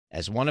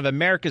As one of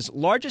America's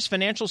largest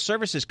financial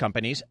services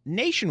companies,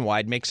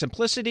 Nationwide makes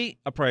simplicity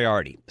a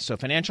priority so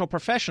financial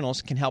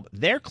professionals can help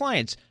their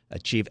clients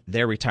achieve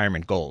their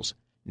retirement goals.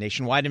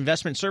 Nationwide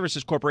Investment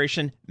Services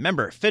Corporation,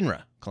 member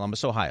FINRA,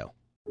 Columbus, Ohio.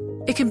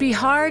 It can be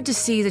hard to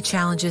see the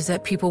challenges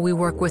that people we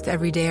work with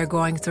every day are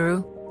going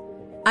through.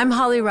 I'm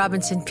Holly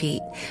Robinson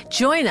Peete.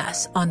 Join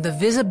us on The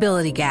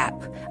Visibility Gap,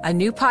 a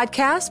new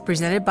podcast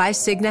presented by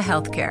Cigna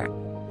Healthcare.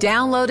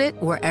 Download it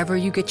wherever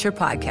you get your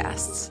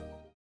podcasts.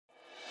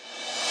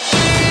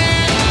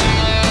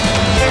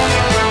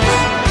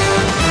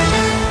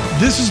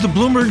 This is the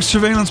Bloomberg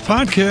Surveillance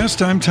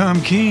Podcast. I'm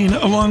Tom Keene,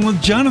 along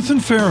with Jonathan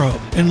Farrow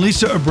and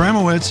Lisa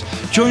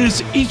Abramowitz. Join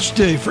us each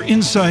day for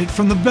insight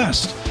from the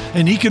best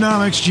in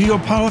economics,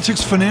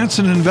 geopolitics, finance,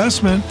 and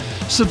investment.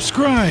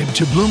 Subscribe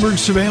to Bloomberg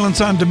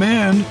Surveillance on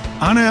Demand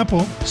on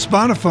Apple,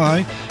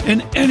 Spotify,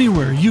 and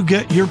anywhere you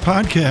get your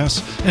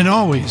podcasts, and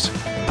always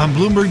on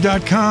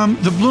Bloomberg.com,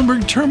 the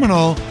Bloomberg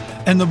Terminal,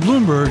 and the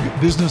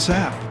Bloomberg Business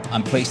app.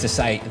 I'm pleased to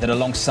say that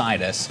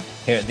alongside us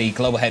here at the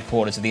global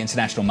headquarters of the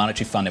International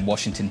Monetary Fund in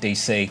Washington,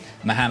 D.C.,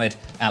 Mohammed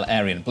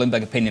El-Erian,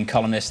 Bloomberg opinion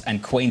columnist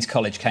and Queen's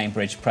College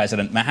Cambridge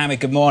president. Mohammed,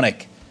 good morning.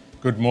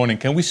 Good morning.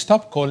 Can we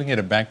stop calling it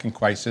a banking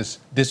crisis?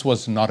 This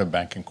was not a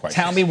banking crisis.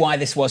 Tell me why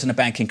this wasn't a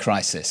banking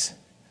crisis.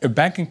 A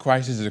banking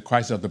crisis is a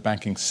crisis of the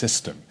banking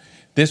system.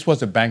 This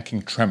was a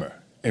banking tremor.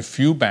 A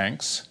few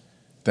banks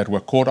that were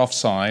caught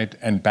offside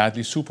and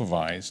badly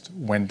supervised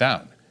went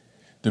down.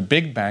 The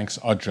big banks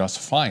are just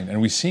fine, and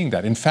we're seeing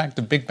that. In fact,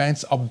 the big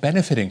banks are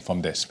benefiting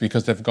from this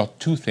because they've got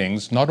two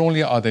things. Not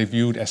only are they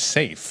viewed as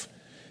safe,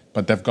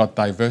 but they've got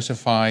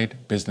diversified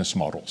business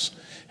models.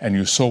 And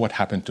you saw what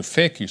happened to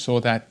FICC. You saw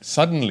that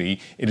suddenly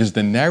it is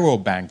the narrow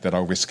bank that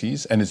are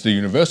riskies, and it's the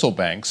universal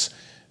banks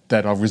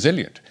that are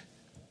resilient.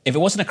 If it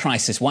wasn't a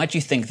crisis, why do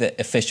you think that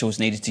officials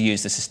needed to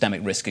use the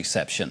systemic risk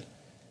exception?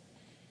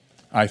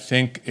 I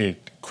think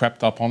it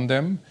crept up on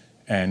them,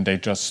 and they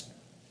just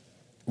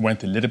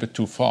went a little bit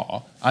too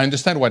far. I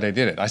understand why they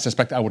did it. I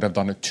suspect I would have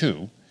done it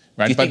too.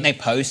 Right? Do you think they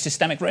posed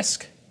systemic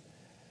risk?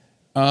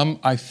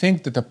 I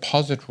think the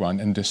deposit run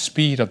and the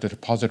speed of the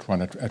deposit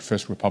run at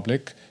First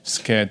Republic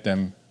scared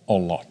them a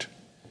lot.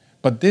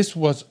 But this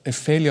was a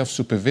failure of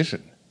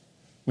supervision.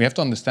 We have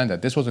to understand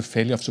that this was a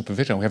failure of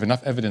supervision. We have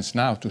enough evidence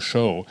now to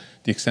show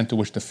the extent to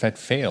which the Fed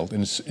failed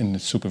in the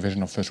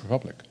supervision of First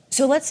Republic.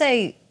 So let's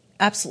say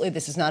absolutely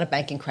this is not a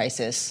banking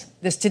crisis.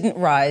 This didn't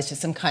rise to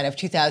some kind of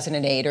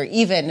 2008 or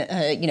even,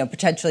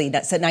 potentially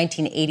that's a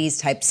 1980s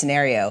type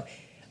scenario.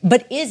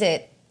 But is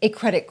it a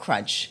credit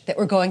crunch that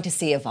we're going to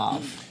see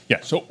evolve?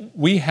 Yeah, so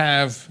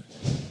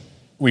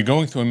we're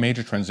going through a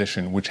major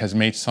transition which has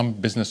made some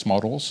business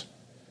models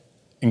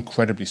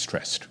incredibly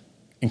stressed.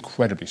 And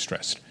we're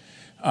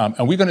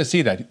going to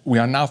see that. We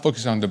are now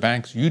focusing on the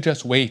banks. You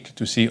just wait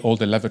to see all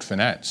the levered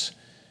finance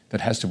that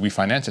has to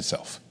refinance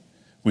itself.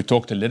 We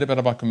talked a little bit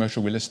about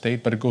commercial real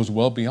estate, but it goes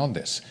well beyond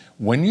this.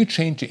 When you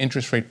change the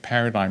interest rate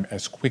paradigm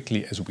as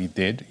quickly as we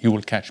did, you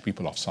will catch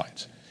people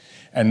offside.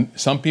 And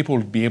some people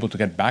will be able to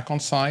get back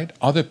on side.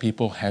 Other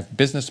people have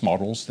business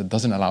models that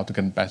doesn't allow to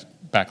get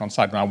back on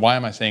side. Now, why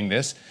am I saying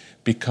this?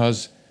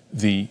 Because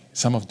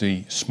some of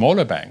the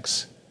smaller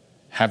banks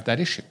have that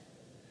issue.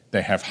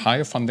 They have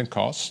higher funding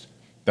costs,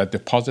 that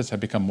deposits have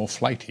become more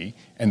flighty,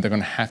 and they're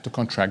going to have to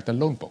contract their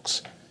loan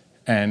books.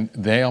 And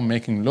they are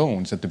making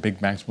loans that the big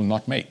banks will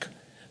not make.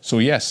 So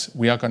yes,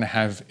 we are going to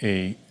have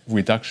a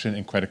reduction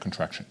in credit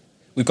contraction.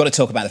 We've got to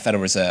talk about the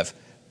Federal Reserve.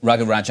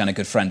 Raghu Rajan, a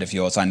good friend of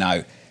yours, I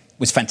know,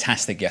 was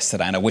fantastic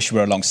yesterday, and I wish we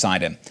were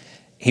alongside him.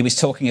 He was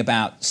talking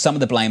about some of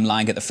the blame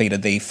lying at the feet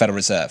of the Federal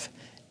Reserve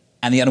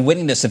and the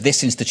unwillingness of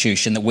this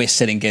institution that we're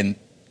sitting in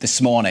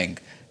this morning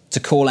to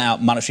call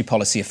out monetary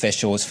policy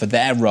officials for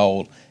their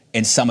role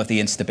in some of the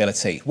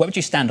instability. Where would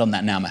you stand on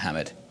that now,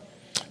 Mohammed?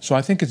 So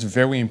I think it's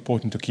very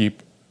important to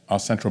keep our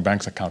central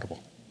banks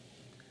accountable.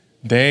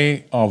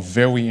 They are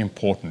very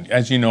important.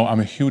 As you know, I'm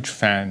a huge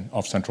fan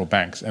of central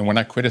banks. And when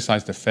I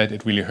criticize the Fed,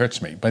 it really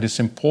hurts me. But it's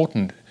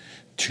important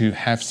to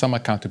have some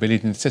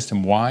accountability in the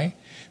system. Why?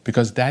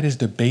 Because that is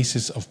the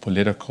basis of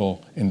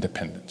political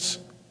independence.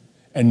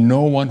 And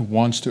no one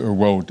wants to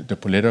erode the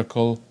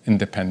political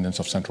independence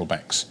of central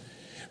banks.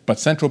 But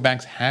central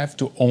banks have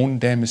to own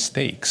their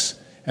mistakes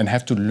and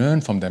have to learn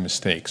from their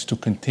mistakes to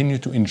continue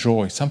to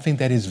enjoy something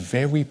that is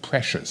very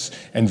precious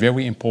and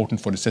very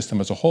important for the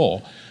system as a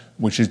whole,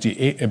 which is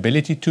the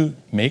ability to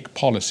make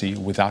policy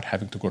without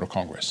having to go to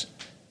Congress.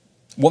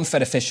 One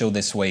Fed official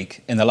this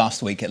week, in the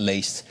last week at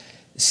least,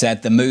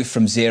 said the move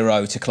from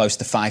 0 to close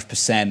to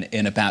 5%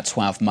 in about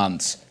 12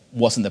 months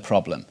wasn't the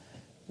problem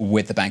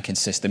with the banking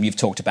system. You've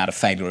talked about a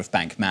failure of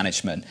bank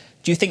management.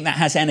 Do you think that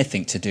has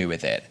anything to do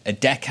with it? A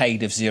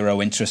decade of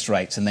zero interest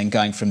rates and then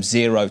going from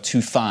 0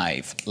 to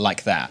 5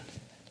 like that?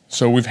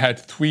 So we've had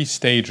 3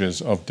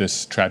 stages of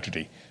this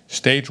tragedy.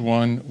 Stage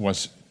 1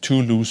 was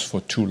too loose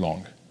for too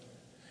long.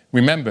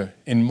 Remember,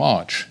 in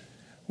March,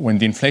 when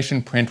the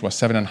inflation print was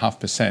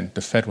 7.5%,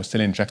 the Fed was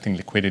still injecting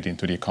liquidity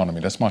into the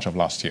economy. That's March of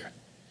last year.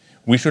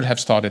 We should have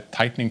started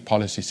tightening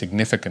policy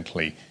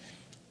significantly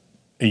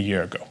a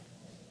year ago.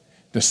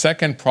 The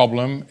second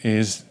problem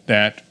is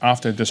that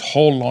after this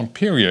whole long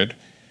period,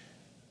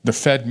 the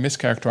Fed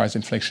mischaracterized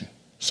inflation.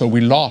 So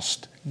we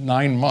lost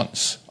 9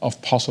 months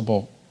of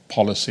possible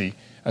policy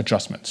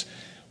adjustments.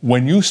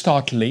 When you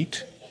start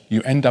late,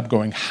 you end up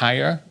going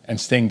higher and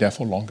staying there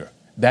for longer.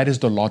 That is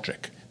the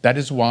logic. That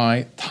is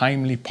why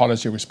timely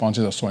policy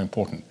responses are so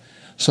important.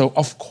 So,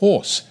 of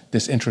course,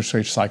 this interest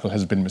rate cycle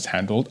has been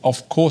mishandled.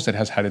 Of course, it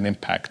has had an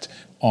impact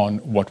on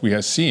what we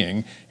are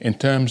seeing in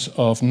terms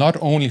of not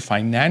only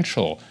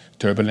financial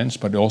turbulence,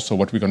 but also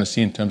what we're going to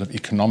see in terms of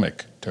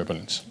economic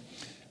turbulence.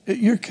 At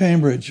your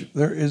Cambridge,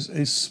 there is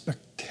a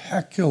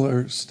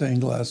spectacular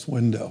stained glass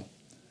window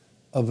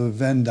of a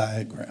Venn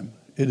diagram.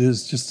 It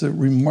is just a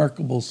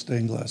remarkable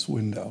stained glass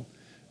window.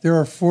 There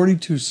are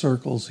 42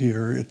 circles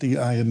here at the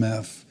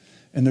IMF,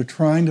 and they're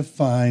trying to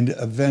find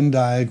a Venn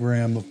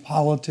diagram of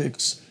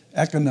politics,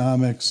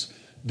 economics,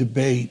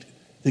 debate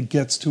that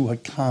gets to a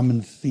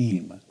common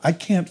theme. I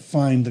can't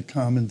find the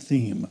common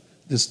theme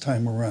this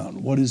time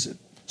around. What is it?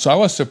 So I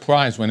was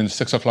surprised when in the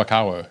 6 o'clock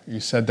hour, you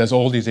said there's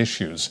all these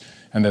issues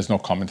and there's no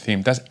common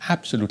theme. There's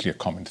absolutely a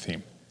common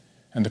theme.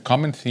 And the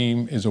common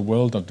theme is a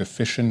world of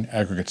deficient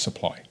aggregate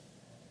supply.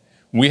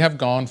 We have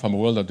gone from a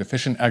world of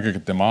deficient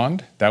aggregate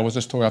demand, that was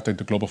the story after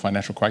the global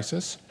financial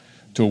crisis,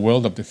 to a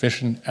world of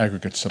deficient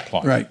aggregate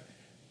supply. Right.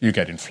 You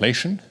get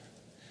inflation,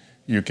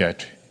 you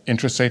get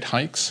interest rate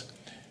hikes,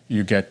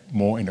 you get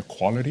more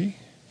inequality,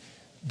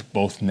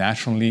 both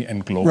nationally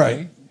and globally.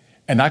 Right.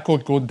 And I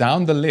could go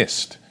down the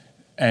list,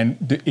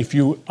 and if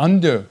you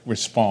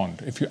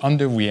under-respond, if you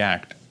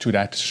under-react to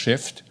that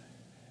shift,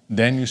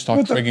 then you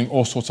start triggering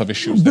all sorts of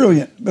issues.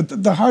 Brilliant.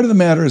 But the heart of the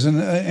matter is,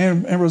 and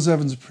Ambrose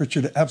Evans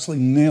Pritchard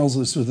absolutely nails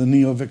this with a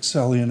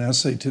neo-Vixelian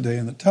essay today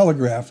in the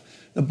Telegraph,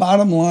 the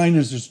bottom line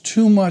is there's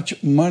too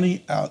much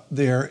money out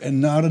there and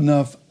not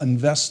enough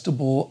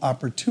investable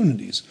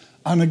opportunities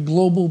on a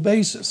global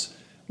basis.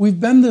 We've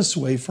been this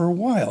way for a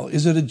while.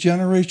 Is it a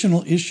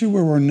generational issue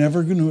where we're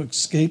never going to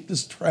escape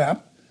this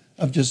trap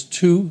of just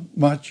too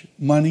much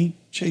money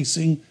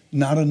chasing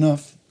not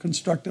enough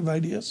constructive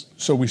ideas?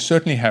 So we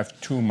certainly have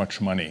too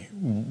much money.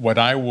 What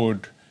I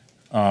would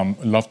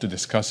love to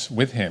discuss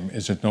with him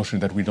is the notion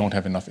that we don't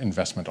have enough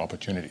investment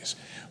opportunities.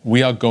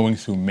 We are going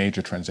through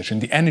major transition.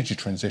 The energy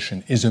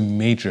transition is a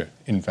major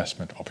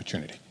investment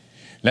opportunity.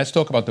 Let's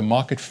talk about the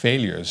market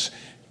failures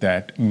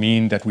that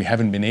mean that we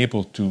haven't been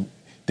able to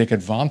take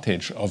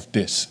advantage of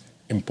this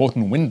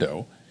important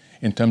window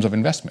in terms of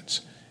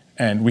investments.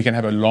 And we can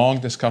have a long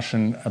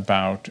discussion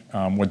about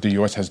what the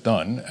US has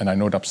done, and I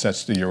know it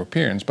upsets the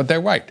Europeans, but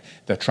they're right.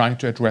 They're trying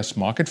to address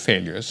market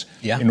failures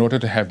in order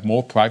to have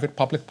more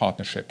private-public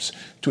partnerships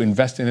to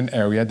invest in an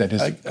area that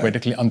is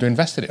critically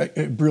underinvested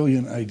in. A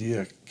brilliant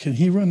idea. Can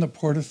he run the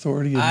Port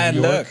Authority in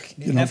New York?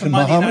 Look, Can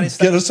Mohammed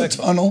get us a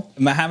tunnel?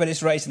 Mohammed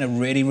is raising a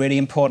really, really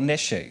important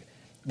issue.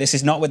 This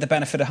is not with the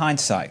benefit of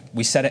hindsight.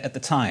 We said it at the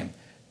time.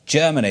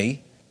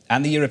 Germany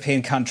and the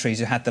European countries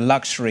who had the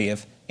luxury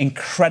of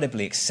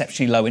incredibly,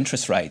 exceptionally low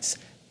interest rates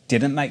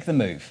didn't make the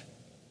move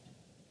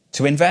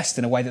to invest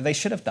in a way that they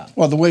should have done.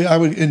 Well, the way I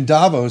would, in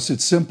Davos,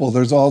 it's simple.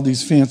 There's all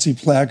these fancy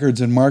placards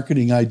and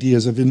marketing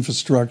ideas of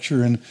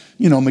infrastructure and,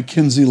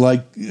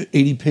 McKinsey-like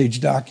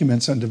 80-page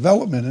documents on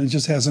development, and it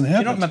just hasn't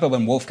happened. Do you not remember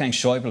when Wolfgang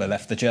Schäuble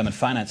left the German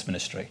finance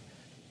ministry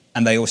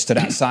and they all stood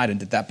outside and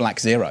did that black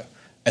zero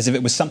as if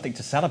it was something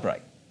to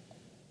celebrate?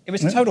 It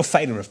was a total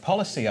failure of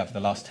policy over the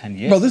last 10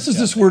 years. Well, this is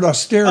this word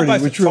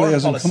austerity, which really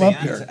hasn't come up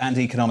here. And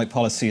economic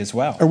policy as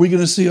well. Are we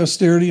going to see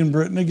austerity in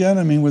Britain again?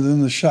 I mean,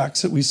 within the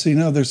shocks that we see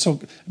now,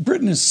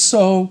 Britain is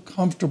so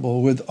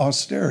comfortable with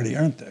austerity,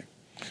 aren't they?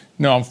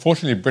 No,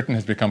 unfortunately, Britain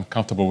has become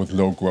comfortable with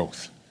low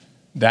growth.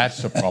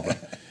 That's the problem.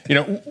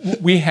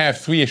 We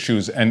have three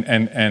issues,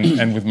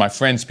 and with my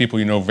friends, people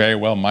you know very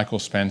well, Michael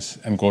Spence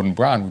and Gordon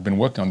Brown, we've been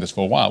working on this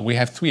for a while. We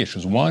have three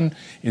issues. One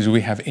is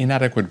we have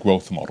inadequate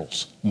growth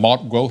models. We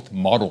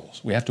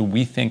have to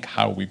rethink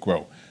how we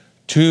grow.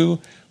 Two,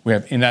 we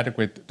have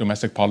inadequate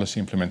domestic policy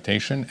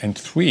implementation. And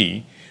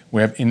three,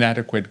 we have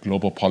inadequate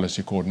global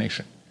policy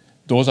coordination.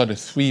 Those are the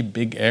three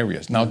big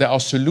areas. Now, there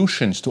are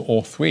solutions to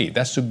all three.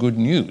 That's the good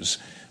news.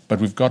 But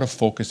we've got to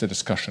focus the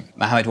discussion.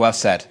 Mohammed, well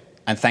said.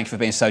 And thank you for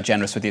being so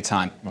generous with your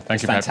time. Well,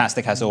 thank you. It's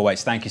fantastic as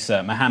always. Thank you,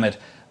 sir. Mohammed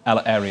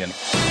El-Erian.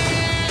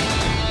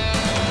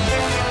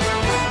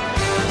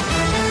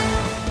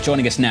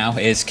 Joining us now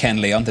is Ken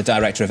Leon, the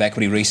Director of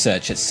Equity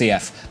Research at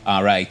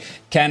CFRA.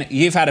 Ken,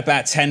 you've had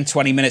about 10,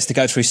 20 minutes to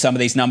go through some of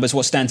these numbers.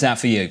 What stands out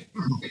for you?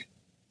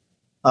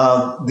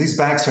 These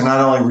banks are not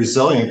only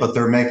resilient, but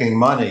they're making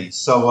money.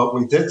 So what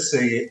we did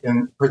see,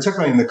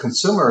 particularly in the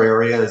consumer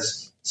area,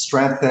 is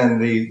strength in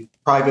the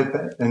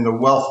private and the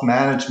wealth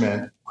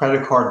management.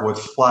 Credit card was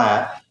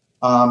flat.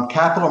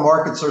 Capital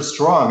markets are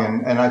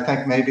strong, and I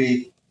think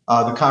maybe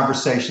the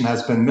conversation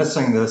has been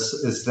missing this,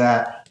 is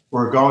that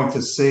we're going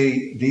to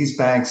see these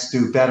banks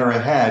do better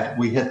ahead.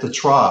 We hit the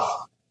trough.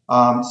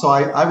 So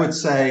I would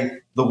say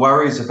the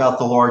worries about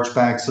the large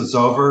banks is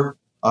over.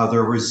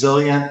 They're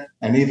resilient,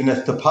 and even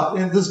if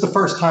this is the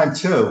first time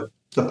too,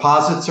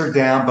 deposits are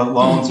down, but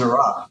loans are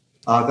up.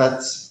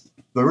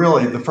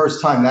 the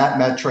first time that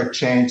metric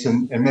changed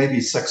in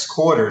maybe 6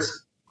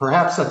 quarters.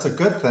 Perhaps that's a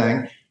good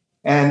thing.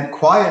 And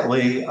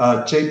quietly,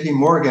 JP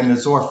Morgan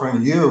is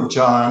offering you,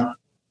 John,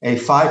 a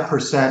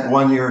 5%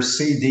 one-year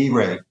CD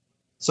rate.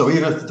 So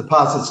even if the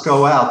deposits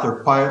go out,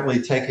 they're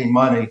quietly taking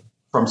money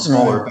from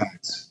smaller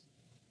banks.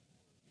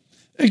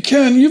 Hey,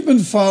 Ken, you've been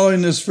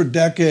following this for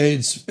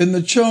decades, and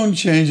the tone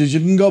changes. You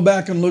can go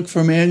back and look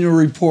from annual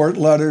report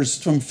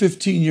letters from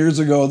 15 years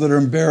ago that are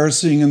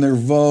embarrassing and they're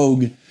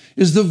vogue.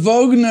 Is the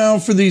vogue now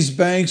for these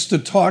banks to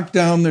talk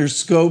down their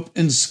scope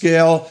and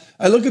scale?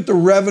 I look at the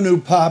revenue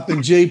pop in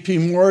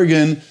JP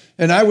Morgan,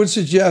 and I would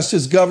suggest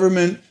his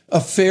government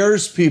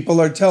affairs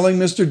people are telling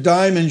Mr.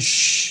 Diamond,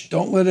 shh,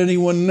 don't let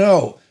anyone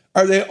know.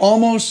 Are they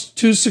almost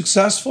too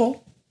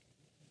successful?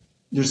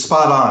 You're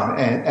spot on.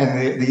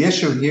 And the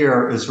issue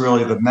here is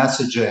really the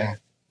messaging,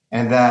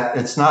 and that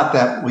it's not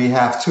that we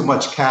have too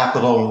much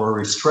capital and we're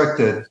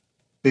restricted,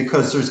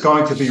 because there's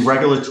going to be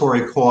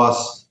regulatory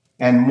costs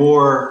and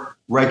more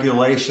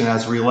regulation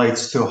as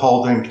relates to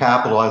holding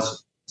capital,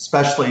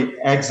 especially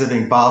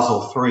exiting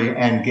Basel III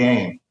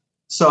endgame.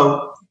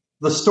 So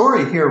the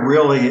story here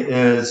really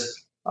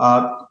is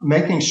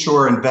making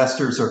sure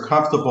investors are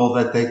comfortable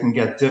that they can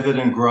get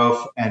dividend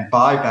growth and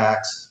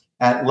buybacks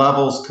at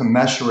levels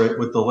commensurate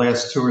with the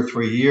last 2 or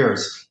 3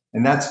 years.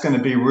 And that's going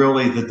to be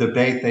really the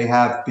debate they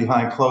have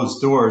behind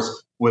closed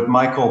doors with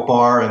Michael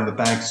Barr and the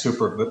bank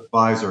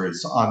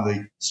supervisories on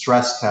the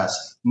stress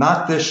test,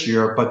 not this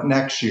year, but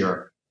next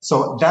year.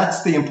 So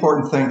that's the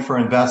important thing for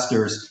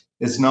investors,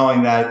 is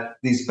knowing that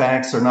these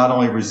banks are not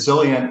only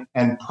resilient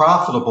and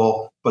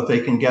profitable, but they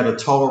can get a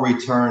total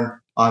return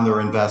on their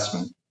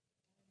investment.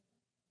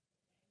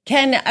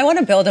 Ken, I want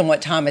to build on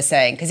what Tom is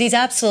saying, because he's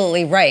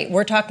absolutely right.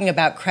 We're talking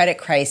about credit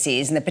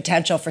crises and the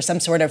potential for some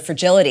sort of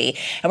fragility.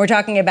 And we're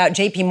talking about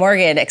JP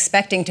Morgan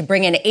expecting to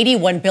bring in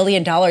 $81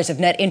 billion of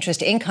net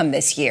interest income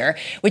this year,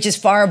 which is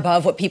far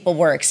above what people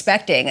were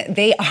expecting.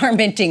 They are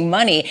minting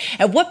money.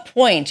 At what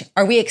point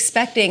are we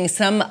expecting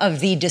some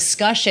of the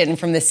discussion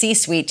from the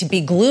C-suite to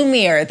be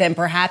gloomier than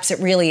perhaps it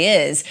really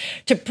is,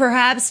 to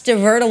perhaps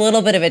divert a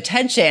little bit of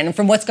attention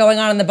from what's going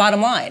on in the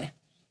bottom line?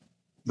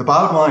 The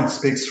bottom line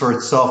speaks for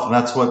itself, and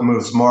that's what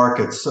moves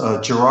markets.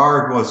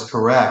 Gerard was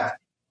correct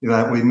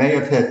that we may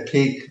have hit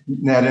peak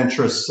net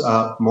interest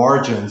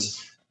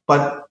margins,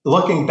 but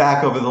looking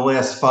back over the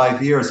last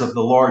 5 years of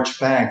the large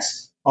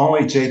banks,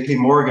 only JP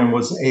Morgan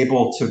was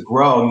able to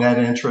grow net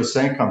interest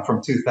income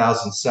from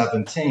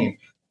 2017,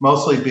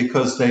 mostly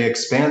because they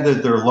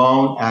expanded their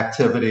loan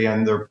activity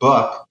and their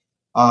book.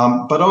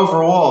 But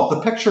overall,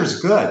 the picture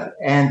is good.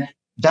 And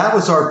that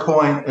was our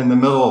point in the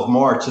middle of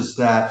March, is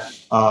that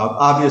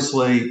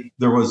obviously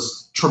there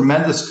was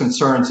tremendous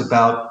concerns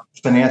about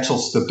financial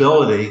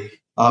stability,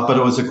 but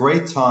it was a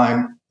great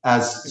time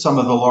as some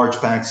of the large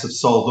banks have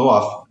sold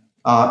off,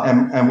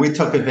 and we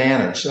took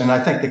advantage. And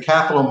I think the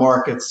capital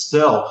markets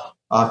still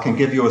can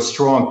give you a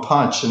strong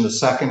punch in the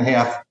second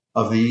half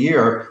of the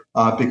year,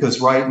 because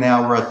right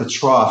now we're at the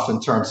trough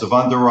in terms of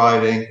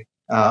underwriting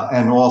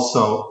and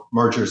also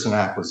mergers and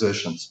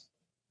acquisitions.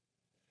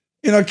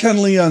 You know,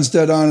 Ken Leon's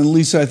dead on, and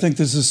Lisa, I think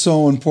this is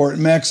so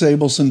important. Max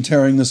Abelson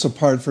tearing this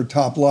apart for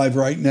Top Live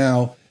right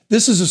now.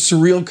 This is a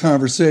surreal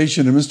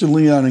conversation, and Mr.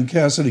 Leon and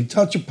Cassidy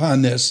touch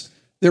upon this.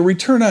 Their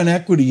return on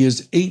equity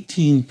is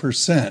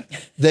 18%.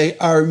 They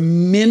are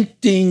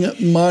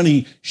minting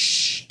money.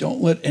 Shh,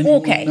 don't let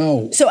anyone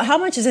know. So how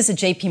much is this a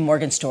JP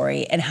Morgan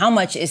story, and how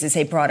much is this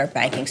a broader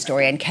banking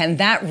story? And Ken,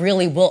 that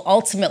really will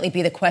ultimately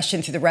be the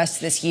question through the rest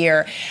of this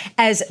year,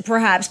 as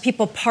perhaps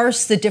people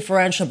parse the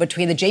differential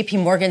between the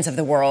JP Morgans of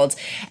the world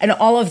and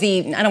all of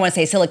the, I don't want to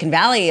say Silicon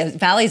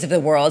Valleys of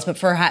the world, but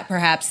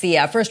perhaps the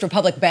First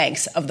Republic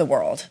banks of the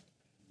world.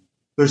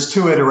 There's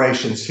 2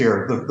 iterations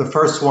here. The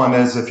first one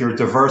is, if you're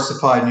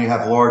diversified and you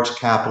have large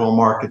capital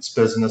markets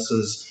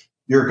businesses,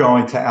 you're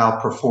going to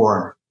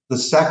outperform. The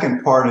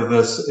second part of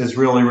this is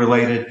really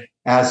related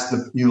as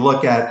you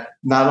look at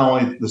not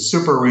only the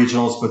super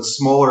regionals, but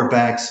smaller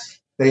banks.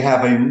 They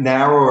have a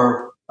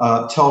narrower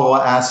total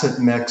asset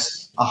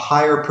mix, a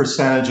higher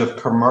percentage of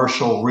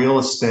commercial real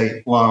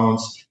estate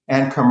loans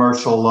and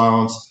commercial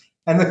loans.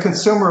 And the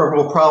consumer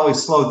will probably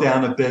slow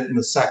down a bit in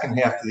the second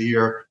half of the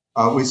year.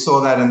 We saw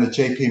that in the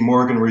JP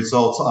Morgan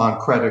results on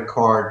credit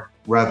card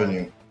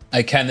revenue.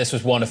 Hey, Ken, this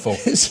was wonderful.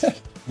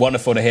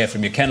 Wonderful to hear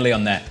from you. Ken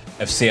Leon there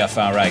of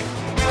CFRA.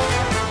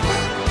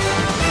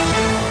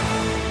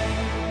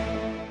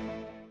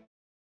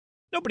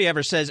 Nobody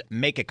ever says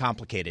make it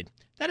complicated.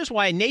 That is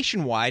why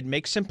Nationwide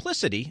makes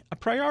simplicity a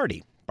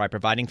priority by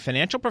providing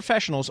financial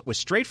professionals with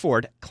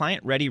straightforward,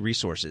 client-ready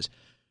resources.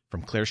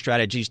 From clear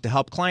strategies to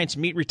help clients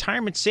meet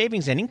retirement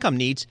savings and income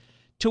needs,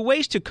 to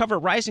ways to cover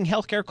rising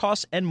healthcare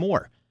costs and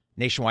more.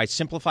 Nationwide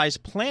simplifies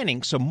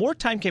planning so more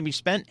time can be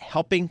spent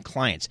helping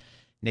clients.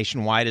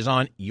 Nationwide is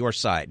on your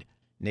side.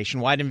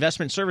 Nationwide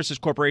Investment Services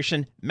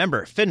Corporation,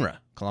 member FINRA,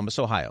 Columbus,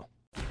 Ohio.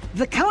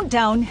 The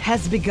countdown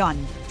has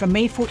begun. From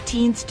May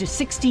 14th to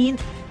 16th,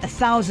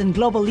 1,000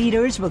 global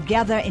leaders will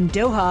gather in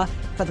Doha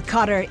for the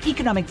Qatar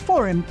Economic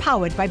Forum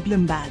powered by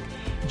Bloomberg.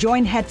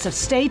 join heads of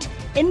state,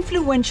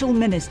 influential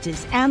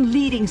ministers, and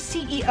leading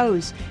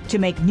CEOs to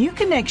make new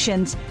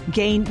connections,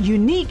 gain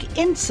unique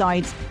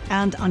insights,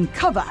 and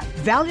uncover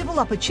valuable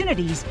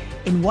opportunities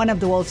in one of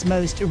the world's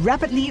most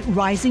rapidly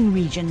rising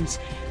regions.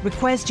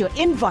 Request your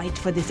invite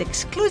for this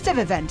exclusive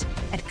event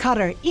at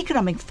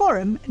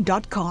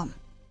QatarEconomicForum.com.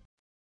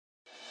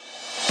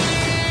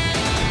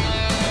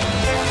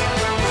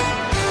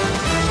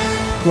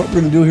 What we're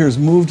going to do here is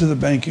move to the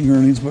banking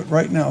earnings, but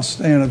right now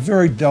stay on a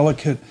very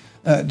delicate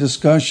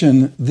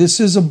discussion.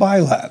 This is a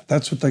bilat.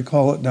 That's what they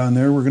call it down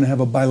there. We're going to have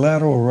a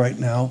bilateral right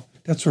now.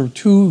 That's where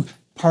two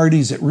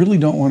parties that really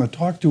don't want to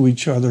talk to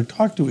each other.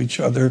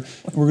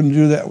 We're going to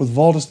do that with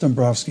Valdis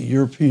Dombrovskis,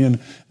 European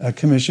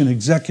Commission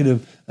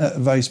Executive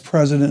Vice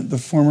President, the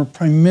former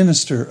Prime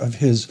Minister of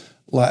his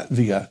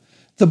Latvia.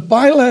 The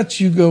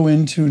bilats you go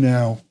into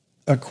now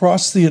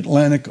across the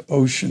Atlantic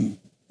Ocean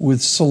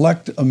with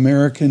select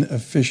American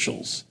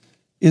officials.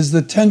 Is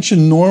the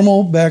tension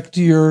normal back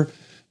to your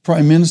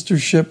prime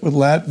ministership with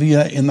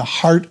Latvia in the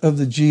heart of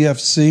the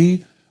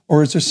GFC?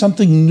 Or is there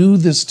something new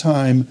this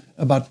time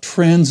about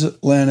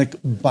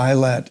transatlantic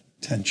bilat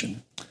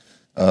tension?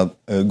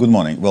 Good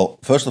morning. Well,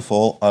 first of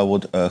all, I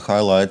would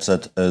highlight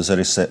that there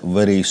is a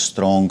very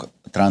strong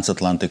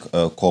transatlantic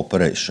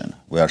cooperation.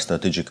 We are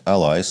strategic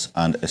allies,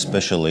 and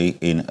especially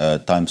in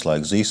times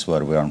like this,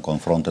 where we are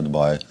confronted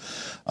by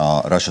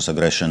Russia's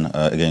aggression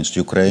against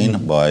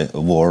Ukraine, by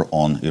war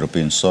on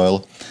European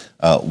soil,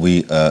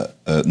 we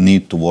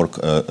need to work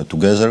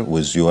together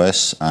with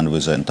US and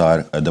with the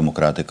entire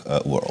democratic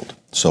world.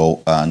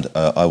 So, and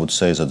I would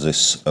say that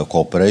this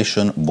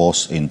cooperation,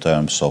 both in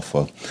terms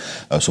of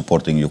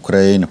supporting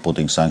Ukraine,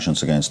 putting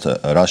sanctions against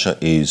Russia,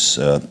 is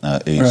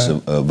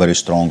very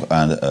strong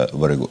and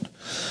very good.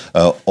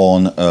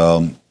 On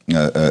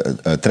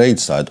trade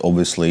side,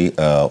 obviously,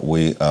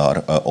 we are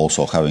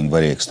also having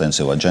very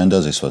extensive agenda.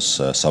 This was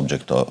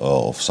subject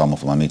of some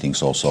of my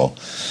meetings also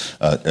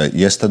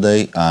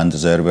yesterday, and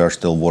there we are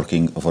still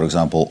working, for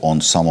example,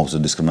 on some of the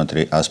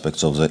discriminatory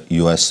aspects of the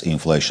U.S.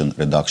 Inflation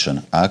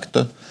Reduction Act.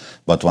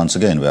 But once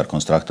again, we are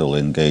constructively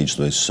engaged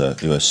with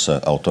U.S.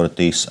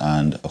 authorities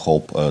and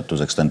hope, to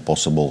the extent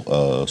possible,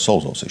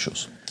 solve those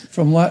issues.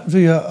 From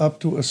Latvia up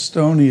to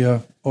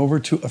Estonia, over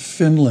to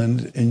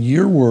Finland, and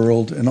your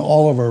world and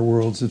all of our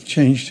worlds have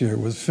changed here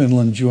with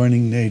Finland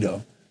joining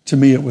NATO. To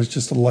me, it was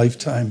just a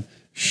lifetime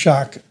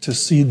shock to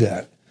see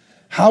that.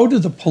 How do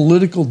the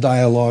political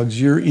dialogues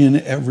you're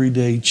in every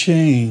day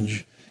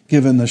change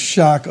given the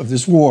shock of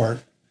this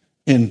war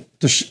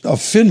of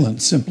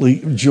Finland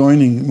simply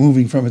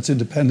moving from its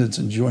independence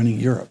and joining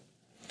Europe?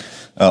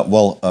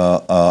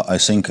 I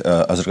think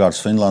as regards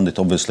Finland, it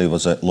obviously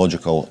was a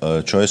logical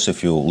choice.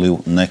 If you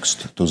live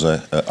next to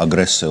the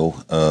aggressive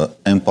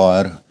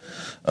empire,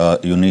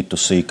 you need to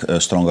seek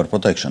stronger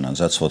protection. And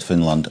that's what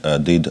Finland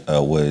did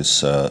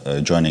with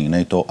joining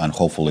NATO. And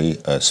hopefully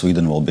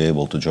Sweden will be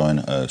able to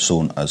join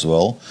soon as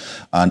well.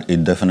 And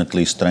it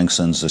definitely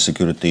strengthens the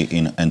security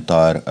in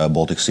entire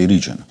Baltic Sea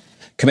region.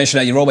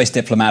 Commissioner, you're always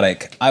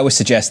diplomatic. I would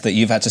suggest that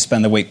you've had to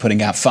spend the week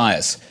putting out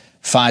fires.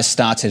 Fires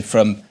started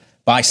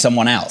by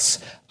someone else.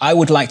 I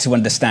would like to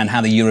understand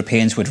how the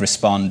Europeans would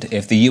respond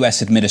if the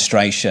US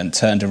administration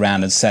turned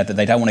around and said that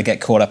they don't want to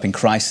get caught up in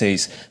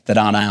crises that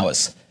aren't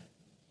ours.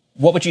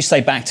 What would you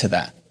say back to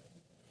that?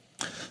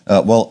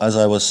 As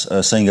I was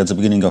saying at the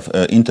beginning of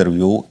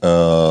interview,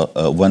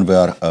 when we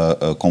are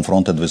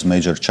confronted with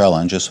major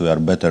challenges, we are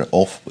better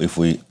off if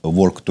we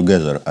work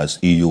together as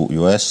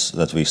EU-US,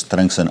 that we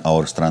strengthen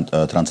our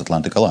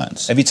transatlantic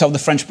alliance. Have you told the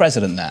French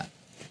president that?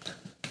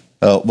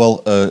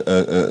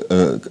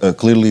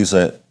 Clearly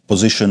the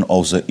position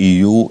of the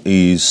EU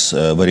is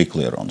very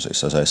clear on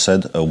this. As I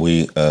said,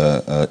 we,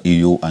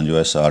 EU and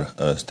US are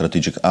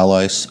strategic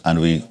allies, and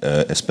we,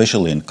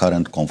 especially in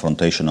current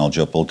confrontational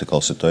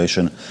geopolitical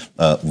situation,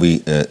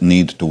 we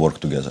need to work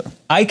together.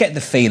 I get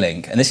the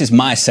feeling, and this is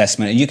my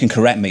assessment, and you can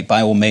correct me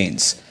by all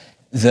means,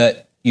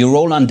 that you're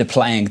all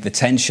underplaying the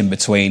tension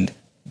between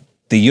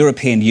the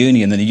European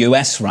Union and the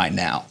US right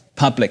now.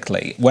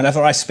 Publicly,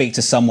 whenever I speak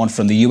to someone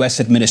from the US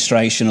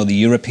administration or the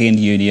European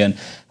Union,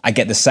 I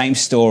get the same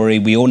story.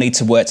 We all need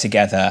to work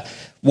together.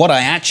 What I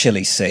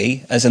actually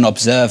see as an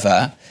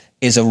observer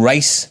is a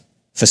race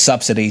for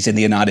subsidies in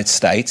the United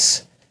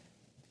States,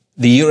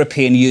 the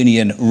European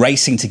Union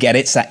racing to get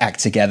its act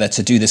together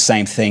to do the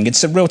same thing.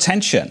 It's a real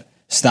tension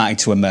starting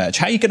to emerge.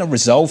 How are you going to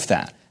resolve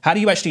that? How do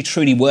you actually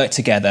truly work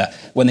together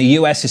when the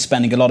US is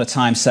spending a lot of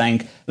time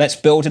saying, let's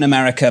build in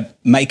America,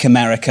 make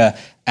America,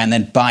 and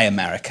then buy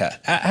America?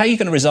 How are you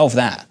going to resolve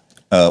that?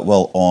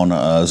 On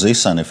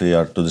this, and if we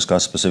are to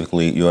discuss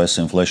specifically U.S.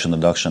 Inflation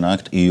Reduction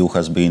Act, EU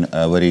has been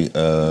very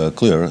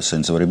clear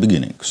since the very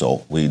beginning.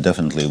 So we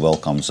definitely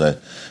welcome the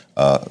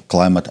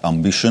climate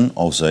ambition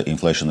of the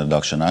Inflation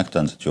Reduction Act,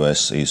 and the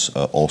U.S. is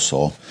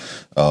also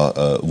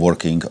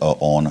working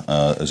on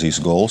these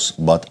goals,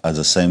 but at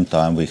the same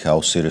time we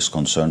have serious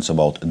concerns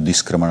about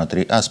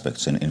discriminatory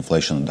aspects. In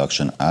Inflation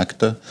Reduction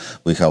Act,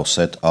 we have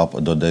set up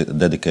the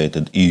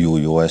dedicated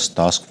EU-US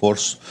task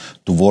force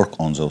to work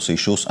on those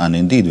issues, and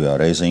indeed we are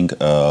raising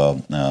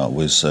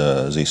with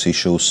these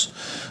issues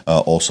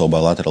also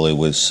bilaterally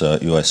with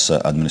US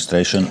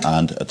administration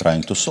and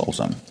trying to solve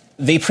them.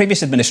 The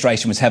previous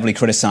administration was heavily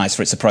criticised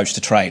for its approach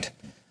to trade.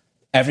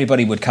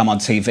 Everybody would come on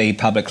TV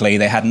publicly.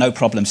 They had no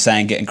problem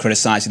saying it and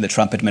criticising the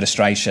Trump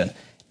administration.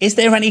 Is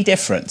there any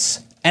difference,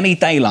 any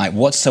daylight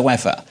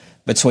whatsoever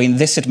between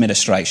this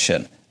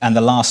administration and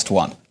the last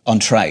one on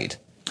trade?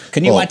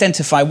 Can you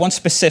identify one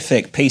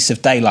specific piece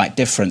of daylight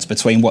difference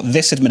between what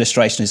this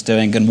administration is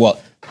doing and what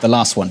the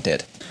last one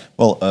did?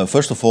 Well,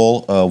 first of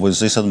all, with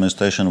this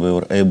administration, we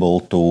were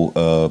able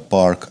to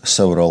park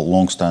several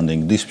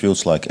long-standing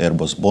disputes, like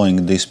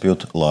Airbus-Boeing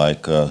dispute,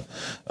 like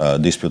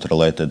dispute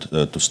related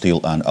to steel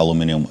and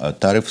aluminium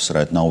tariffs.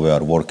 Right now, we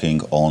are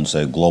working on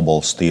the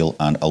global steel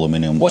and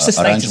aluminium What's the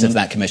status arrangement. of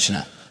that,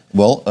 Commissioner?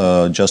 Well,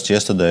 just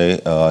yesterday,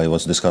 I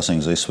was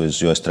discussing this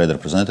with U.S. Trade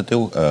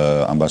Representative,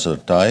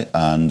 Ambassador Tai,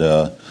 and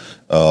there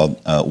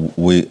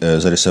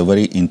is a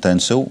very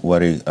intensive,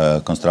 very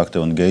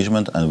constructive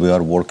engagement, and we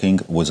are working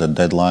with a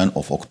deadline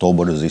of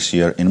October this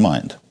year in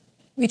mind.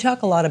 We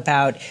talk a lot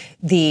about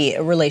the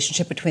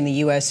relationship between the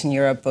U.S. and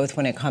Europe, both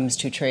when it comes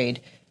to trade,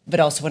 but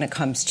also when it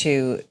comes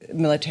to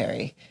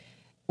military.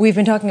 We've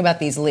been talking about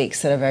these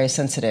leaks that are very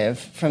sensitive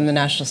from the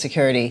national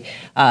security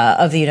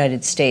of the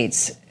United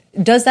States.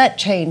 Does that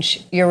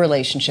change your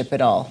relationship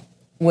at all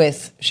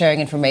with sharing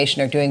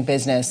information or doing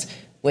business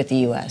with the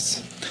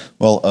U.S.?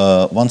 Well,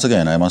 once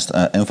again, I must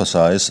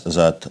emphasize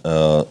that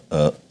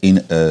in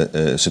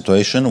a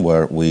situation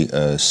where we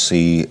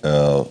see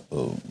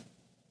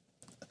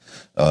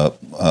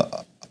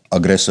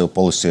aggressive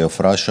policy of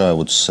Russia, I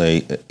would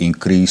say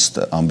increased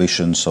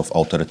ambitions of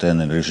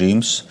authoritarian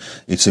regimes,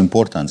 it's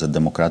important that the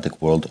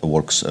democratic world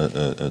works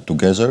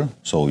together.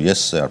 So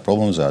yes, there are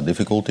problems, there are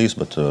difficulties,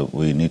 but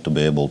we need to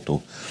be able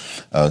to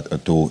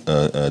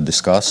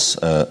discuss,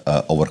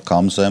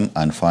 overcome them,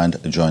 and find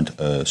joint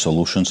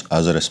solutions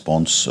as a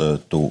response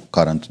to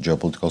current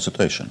geopolitical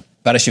situation.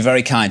 Baris, you're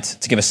very kind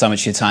to give us so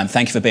much of your time.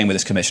 Thank you for being with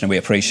us, Commissioner. We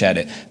appreciate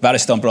it.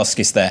 Baris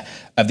Dombrovskis there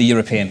of the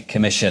European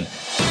Commission.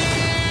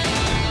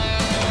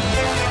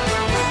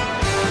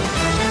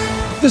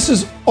 This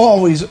is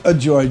always a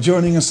joy.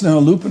 Joining us now,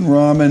 Lupin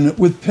Rahman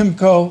with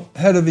PIMCO,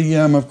 head of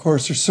EM, of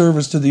course, her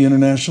service to the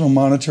International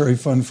Monetary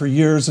Fund for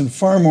years, and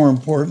far more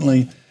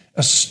importantly,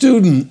 a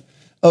student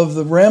of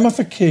the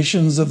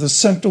ramifications of the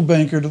central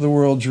banker to the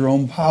world,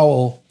 Jerome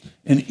Powell,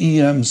 and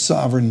EM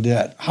sovereign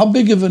debt. How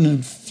big of an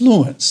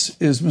influence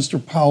is Mr.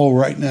 Powell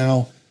right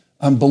now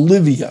on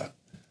Bolivia,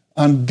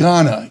 on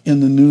Ghana in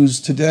the news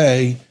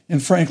today,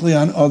 and frankly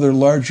on other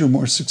larger,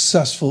 more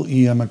successful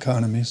EM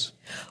economies?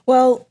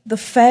 Well, the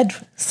Fed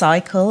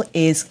cycle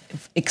is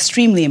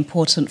extremely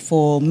important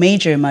for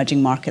major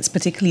emerging markets,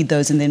 particularly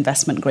those in the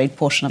investment grade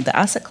portion of the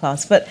asset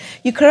class. But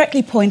you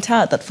correctly point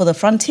out that for the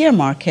frontier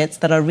markets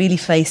that are really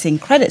facing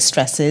credit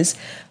stresses,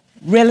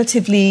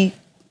 relatively,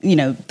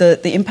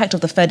 the impact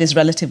of the Fed is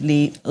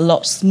relatively a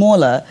lot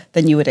smaller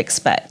than you would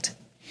expect.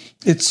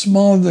 It's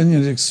smaller than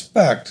you'd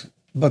expect,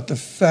 but the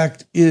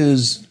fact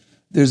is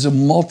there's a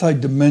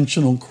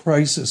multidimensional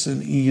crisis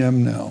in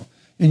EM now.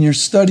 In your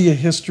study of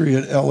history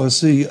at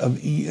LSE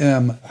of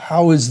EM,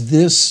 how is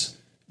this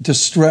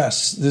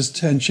distress, this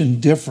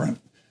tension different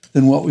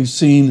than what we've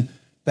seen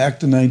back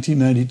to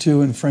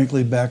 1992 and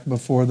frankly back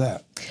before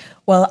that?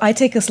 Well, I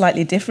take a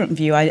slightly different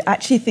view. I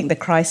actually think the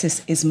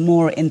crisis is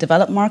more in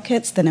developed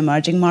markets than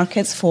emerging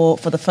markets for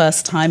the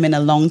first time in a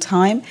long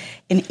time.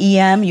 In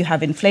EM, you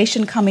have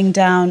inflation coming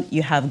down,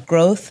 you have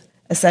growth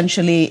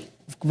essentially.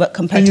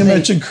 And you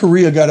mentioned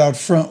Korea got out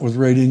front with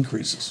rate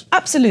increases.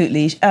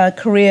 Absolutely.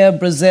 Korea,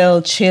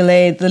 Brazil,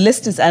 Chile, the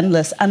list is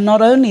endless. And not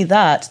only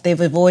that,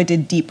 they've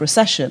avoided deep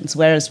recessions,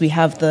 whereas we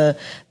have the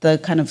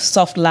kind of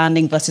soft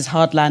landing versus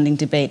hard landing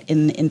debate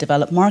in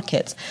developed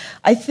markets.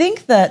 I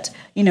think that,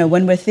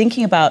 when we're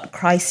thinking about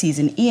crises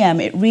in EM,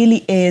 it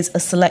really is a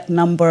select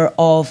number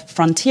of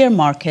frontier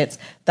markets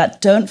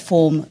that don't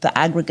form the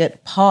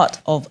aggregate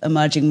part of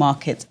emerging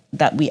markets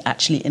that we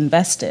actually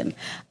invest in.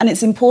 And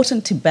it's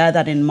important to bear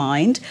that in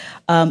mind.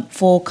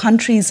 For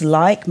countries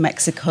like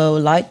Mexico,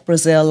 like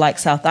Brazil, like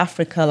South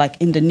Africa, like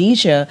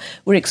Indonesia,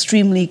 we're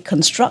extremely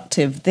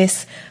constructive.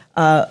 This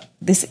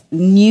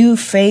new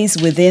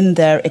phase within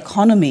their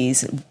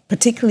economies,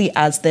 particularly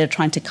as they're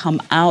trying to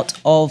come out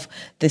of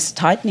this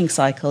tightening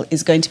cycle,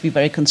 is going to be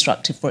very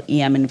constructive for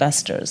EM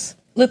investors.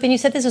 Lupin, you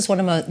said this is one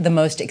of the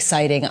most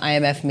exciting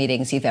IMF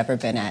meetings you've ever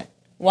been at.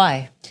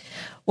 Why?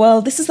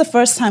 Well, this is the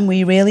first time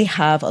we really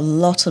have a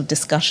lot of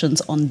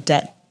discussions on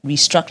debt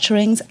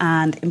restructurings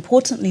and,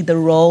 importantly, the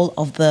role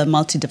of the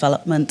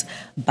multi-development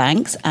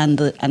banks and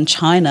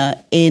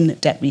China in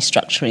debt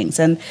restructurings.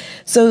 And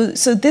so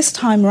this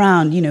time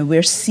around,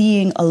 we're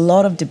seeing a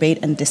lot of debate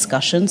and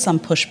discussion, some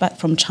pushback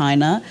from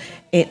China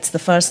It's the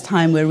first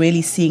time we're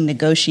really seeing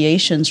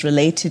negotiations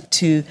related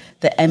to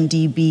the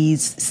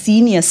MDB's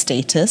senior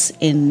status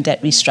in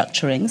debt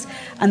restructurings.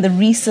 And the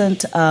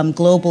recent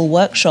global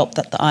workshop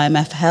that the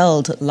IMF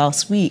held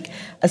last week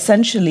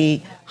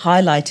essentially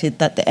highlighted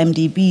that the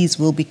MDBs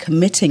will be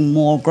committing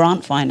more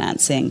grant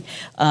financing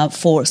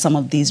for some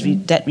of these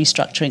debt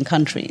restructuring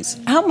countries.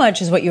 How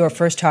much is what you were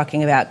first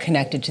talking about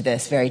connected to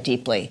this very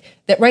deeply?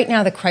 That right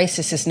now the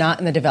crisis is not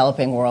in the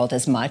developing world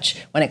as much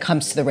when it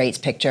comes to the rates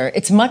picture.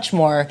 It's much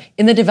more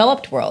in the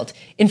developed world,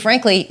 in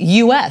frankly,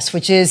 U.S.,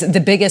 which is the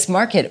biggest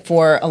market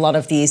for a lot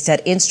of these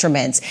debt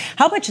instruments.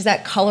 How much is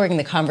that coloring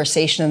the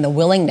conversation and the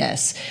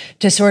willingness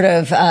to sort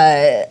of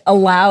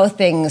allow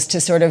things to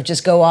sort of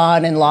just go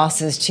on and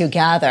losses to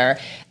gather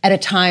at a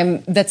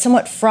time that's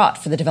somewhat fraught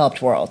for the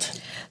developed world?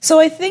 So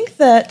I think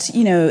that,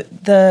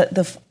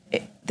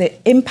 the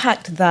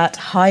impact that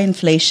high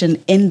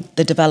inflation in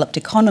the developed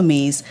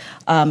economies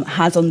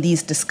has on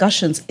these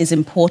discussions is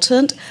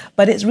important,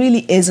 but it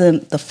really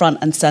isn't the front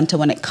and center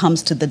when it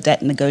comes to the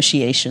debt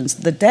negotiations.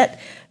 The debt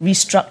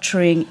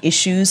restructuring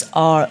issues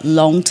are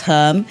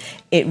long-term.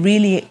 It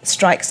really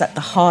strikes at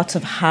the heart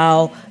of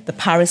how the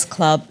Paris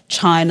Club,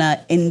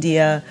 China,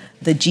 India,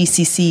 the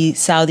GCC,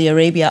 Saudi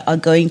Arabia are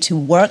going to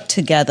work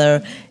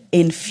together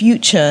in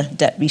future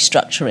debt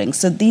restructuring.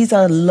 So these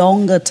are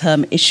longer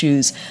term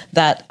issues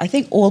that I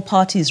think all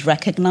parties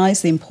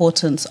recognize the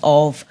importance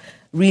of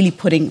really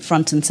putting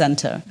front and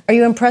center. Are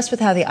you impressed with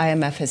how the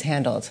IMF has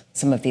handled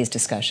some of these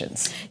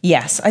discussions?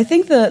 Yes, I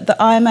think the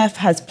IMF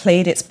has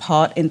played its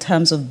part in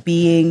terms of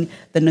being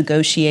the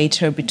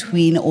negotiator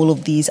between all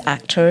of these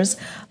actors.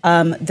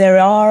 There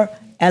are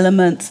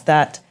elements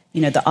that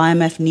the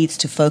IMF needs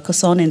to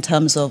focus on in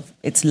terms of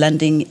its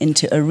lending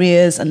into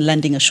arrears and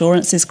lending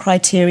assurances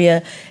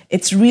criteria.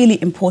 It's really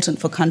important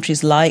for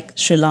countries like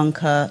Sri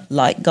Lanka,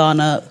 like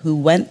Ghana, who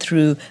went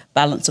through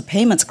balance of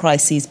payments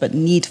crises but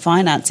need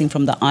financing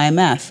from the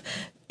IMF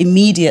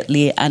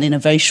immediately and in a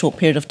very short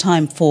period of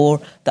time for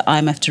the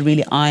IMF to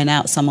really iron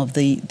out some of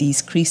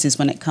these creases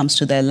when it comes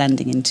to their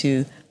lending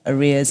into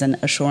arrears and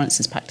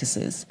assurances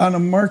practices. On a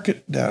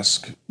market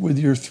desk with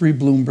your 3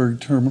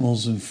 Bloomberg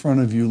terminals in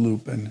front of you,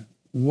 Lupin,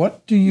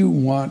 what do you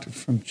want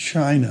from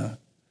China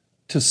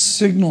to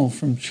signal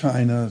from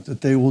China that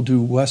they will do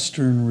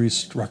Western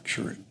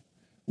restructuring?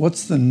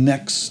 What's the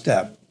next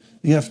step?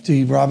 The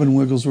FT, Robin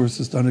Wigglesworth,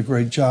 has done a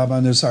great job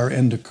on this. Our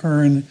Enda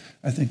Curran,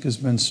 I think, has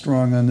been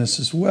strong on this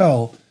as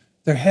well.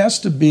 There has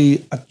to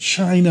be a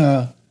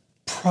China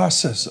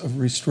process of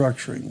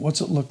restructuring.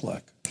 What's it look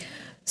like?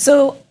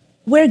 So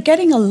we're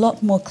getting a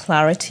lot more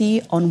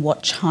clarity on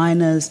what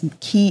China's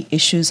key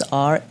issues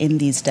are in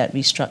these debt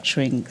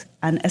restructuring.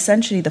 And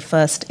essentially, the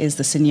first is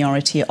the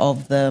seniority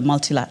of the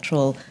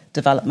multilateral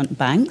development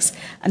banks.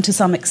 And to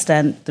some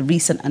extent, the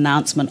recent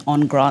announcement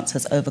on grants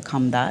has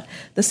overcome that.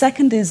 The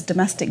second is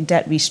domestic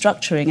debt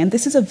restructuring. And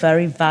this is a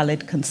very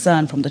valid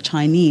concern from the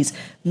Chinese.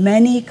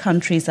 Many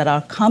countries that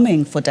are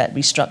coming for debt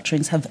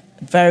restructurings have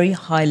very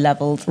high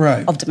levels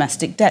of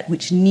domestic debt,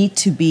 which need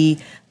to be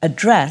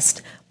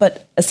addressed.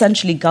 But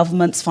essentially,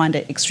 governments find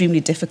it extremely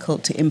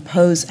difficult to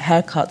impose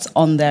haircuts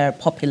on their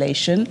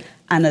population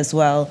and as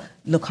well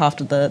look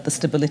after the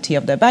stability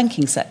of their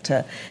banking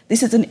sector.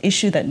 This is an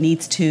issue that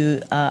needs to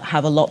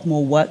have a lot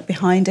more work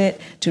behind it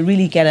to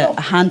really get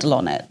a handle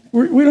on it.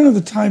 We don't have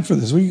the time for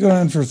this. We can go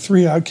on for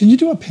 3 hours. Can you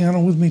do a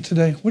panel with me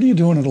today? What are you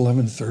doing at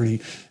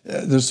 11:30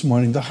 this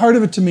morning? The heart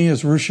of it to me,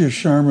 as Ruchir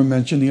Sharma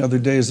mentioned the other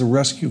day, is the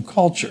rescue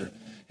culture.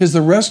 Is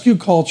the rescue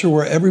culture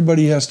where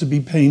everybody has to be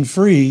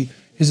pain-free?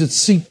 Is it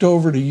seeped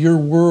over to your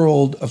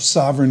world of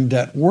sovereign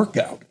debt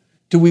workout?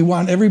 Do we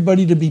want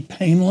everybody to be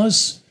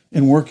painless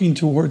in working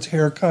towards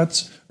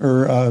haircuts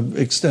or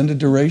extended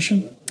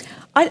duration?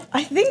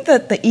 I think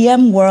that the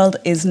EM world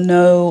is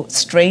no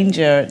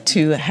stranger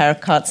to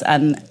haircuts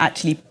and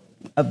actually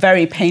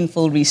very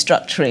painful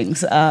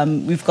restructurings.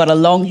 We've got a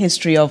long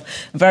history of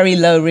very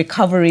low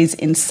recoveries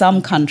in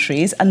some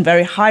countries and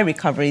very high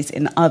recoveries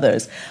in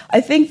others.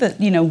 I think that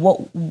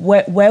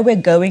where we're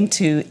going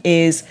to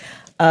is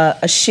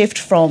a shift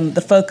from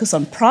the focus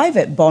on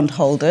private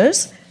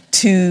bondholders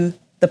to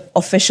the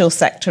official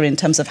sector in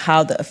terms of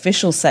how the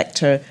official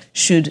sector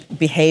should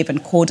behave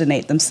and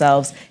coordinate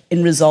themselves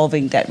in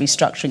resolving debt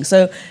restructuring.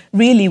 So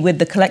really, with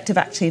the collective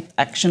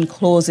action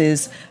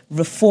clauses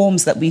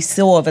reforms that we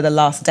saw over the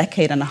last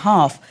decade and a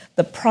half,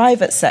 the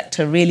private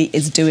sector really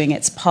is doing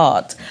its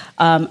part.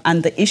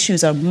 And the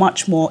issues are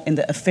much more in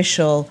the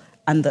official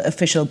and the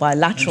official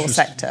bilateral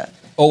sector.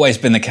 Always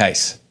been the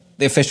case.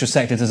 The official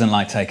sector doesn't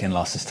like taking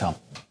losses, Tom.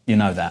 You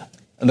know that.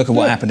 And look at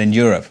what happened in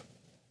Europe.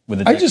 With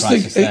the debt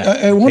crisis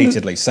there,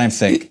 repeatedly, same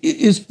thing.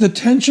 Is the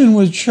tension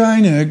with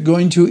China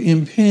going to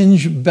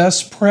impinge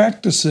best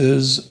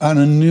practices on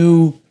a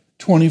new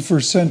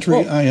 21st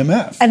century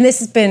IMF? And this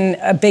has been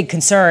a big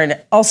concern.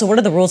 Also, what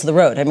are the rules of the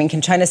road? I mean,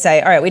 can China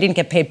say, all right, we didn't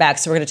get paid back,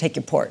 so we're going to take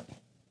your port?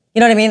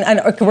 You know what I mean?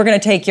 And we're going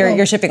to take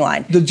your shipping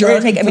line. The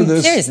jargon for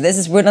this, seriously, this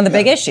is one of the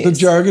big issues. The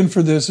jargon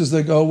for this is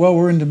they go, well,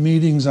 we're into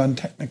meetings on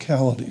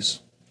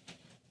technicalities.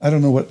 I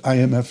don't know what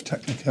IMF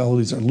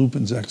technicalities are.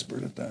 Lupin's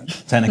expert at that.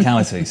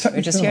 Technicalities.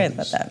 We're just hearing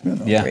about that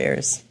for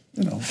years.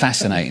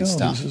 Fascinating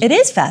stuff. It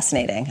is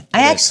fascinating.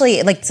 I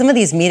actually, like, some of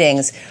these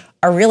meetings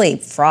are really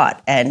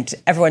fraught, and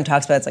everyone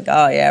talks about it's like,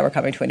 oh, yeah, we're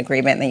coming to an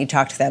agreement, and then you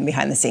talk to them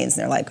behind the scenes,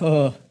 and they're like,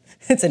 oh,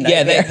 it's a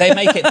nightmare. Yeah, they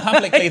make it,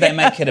 publicly, they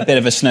make it a bit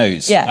of a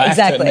snooze. Yeah, I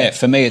exactly. have to admit,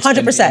 for me, it's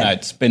 100%.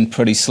 It's been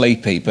pretty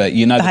sleepy, but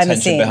the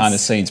tension behind the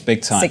scenes,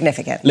 big time.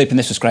 Significant. Lupin,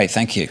 this was great.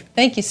 Thank you.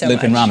 Thank you so much.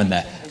 Lupin Rahman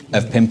there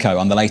of PIMCO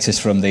on the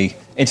latest from the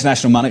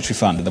International Monetary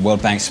Fund and the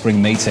World Bank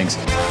spring meetings.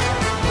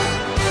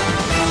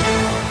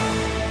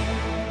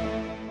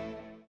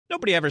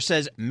 Nobody ever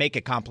says make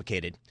it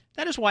complicated.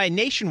 That is why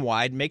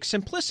Nationwide makes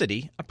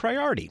simplicity a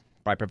priority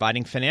by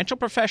providing financial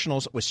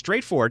professionals with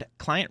straightforward,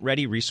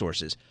 client-ready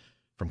resources.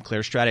 From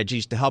clear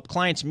strategies to help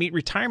clients meet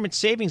retirement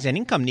savings and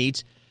income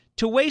needs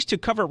to ways to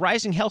cover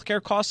rising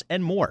healthcare costs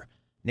and more.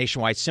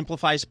 Nationwide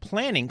simplifies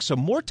planning so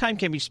more time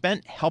can be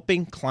spent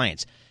helping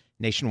clients.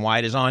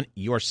 Nationwide is on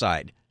your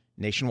side.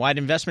 Nationwide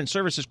Investment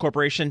Services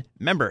Corporation,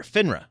 member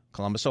FINRA,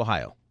 Columbus,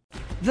 Ohio.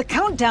 The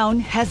countdown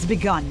has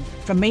begun.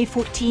 From May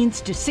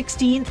 14th to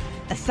 16th,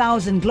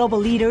 1,000 global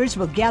leaders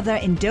will gather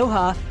in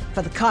Doha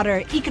for the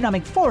Qatar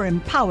Economic Forum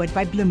powered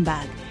by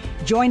Bloomberg.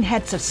 Join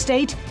heads of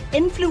state,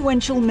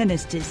 influential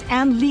ministers,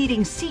 and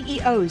leading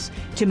CEOs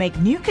to make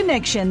new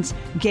connections,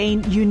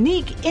 gain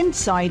unique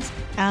insights,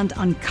 and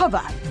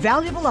uncover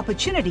valuable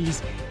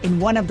opportunities in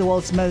one of the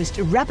world's most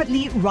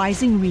rapidly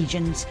rising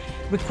regions.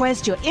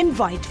 Request your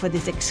invite for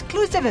this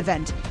exclusive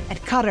event at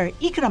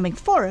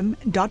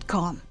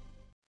QatarEconomicForum.com.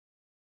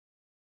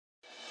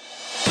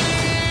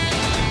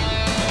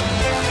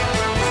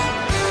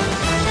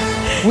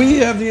 We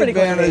have the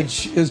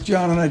advantage, as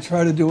John and I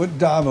try to do at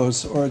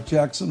Davos or at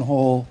Jackson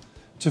Hole,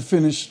 to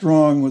finish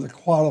strong with a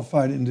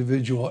qualified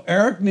individual.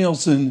 Eric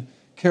Nielsen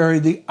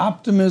carried the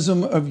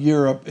optimism of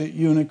Europe at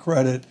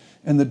UniCredit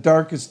in the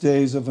darkest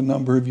days of a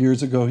number of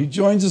years ago. He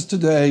joins us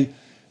today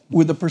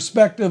with the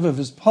perspective of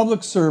his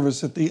public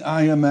service at the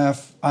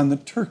IMF on the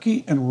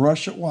Turkey and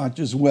Russia watch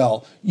as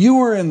well. You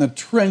were in the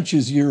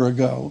trenches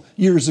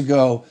years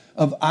ago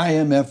of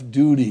IMF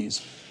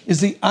duties. Is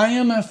the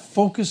IMF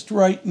focused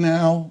right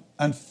now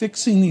on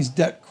fixing these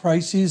debt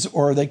crises,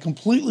 or are they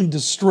completely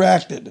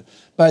distracted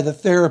by the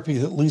therapy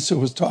that Lisa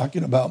was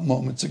talking about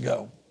moments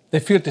ago?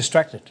 They feel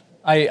distracted.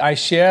 I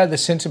share the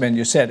sentiment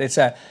you said.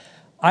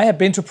 I have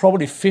been to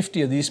probably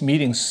 50 of these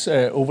meetings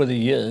over the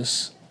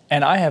years,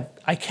 and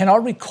I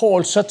cannot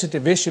recall such a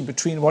division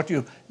between what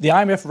the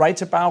IMF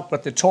writes about,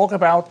 what they talk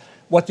about,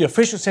 what the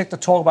official sector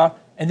talk about,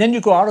 and then you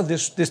go out of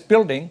this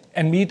building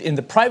and meet in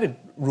the private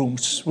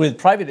rooms with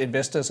private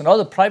investors and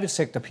other private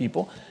sector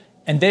people,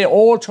 and they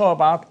all talk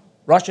about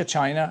Russia,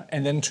 China,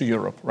 and then to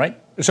Europe, right?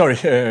 Sorry,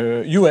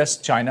 US,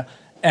 China,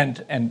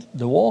 and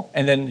the war,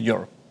 and then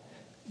Europe.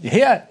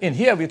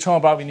 Here we talk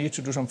about we need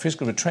to do some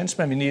fiscal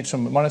retrenchment, we need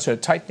some monetary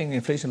tightening,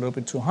 inflation a little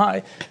bit too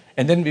high,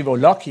 and then we were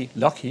lucky,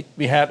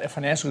 we had a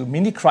financial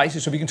mini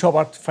crisis, so we can talk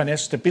about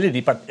financial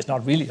stability, but it's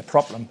not really a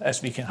problem,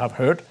 as we can have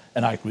heard,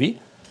 and I agree.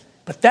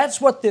 But that's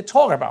what they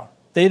talk about.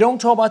 They don't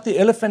talk about the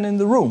elephant in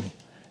the room,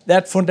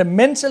 that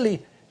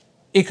fundamentally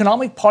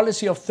economic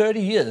policy of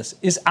 30 years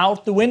is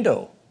out the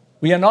window.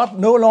 We are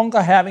no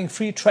longer having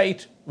free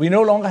trade. We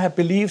no longer have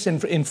beliefs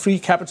in free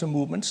capital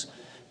movements.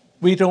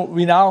 We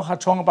now are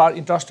talking about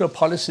industrial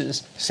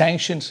policies,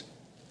 sanctions,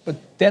 but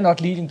they're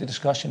not leading the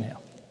discussion here.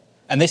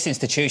 And this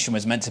institution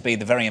was meant to be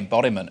the very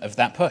embodiment of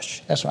that push.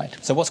 That's right.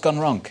 So what's gone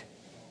wrong?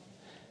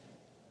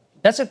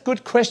 That's a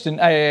good question.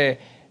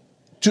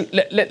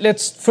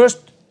 Let's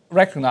first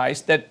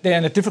recognize that they're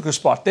in a difficult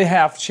spot. They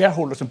have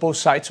shareholders on both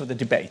sides of the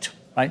debate,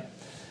 right?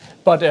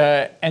 But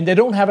and they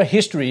don't have a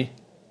history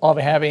of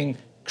having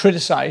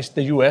criticized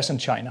the US and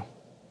China.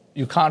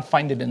 You can't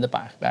find it in the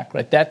back,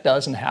 right? That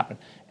doesn't happen.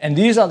 And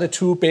these are the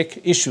two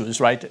big issues,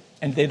 right?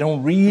 And they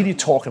don't really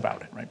talk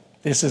about it, right?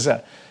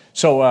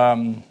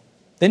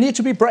 They need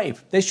to be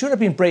brave. They should have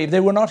been brave. They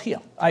were not here.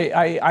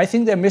 I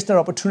think they missed their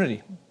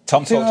opportunity.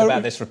 Tom talked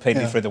about this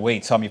repeatedly through the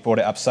week. Tom, you brought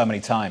it up so many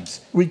times.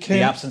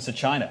 The absence of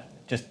China.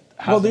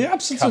 The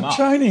absence of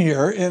China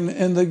here,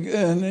 and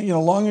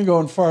long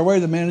ago and far away,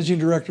 the managing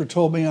director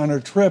told me on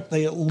her trip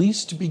they at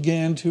least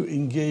began to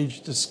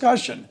engage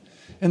discussion.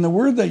 And the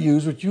word they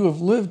use, which you have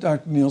lived,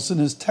 Dr.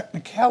 Nielsen, is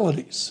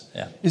technicalities.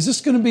 Yeah. Is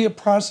this going to be a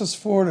process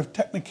forward of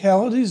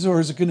technicalities, or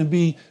is it going to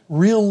be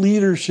real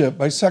leadership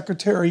by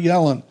Secretary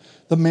Yellen,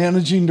 the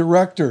managing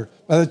director,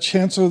 by the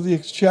Chancellor of the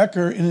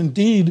Exchequer, and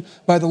indeed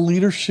by the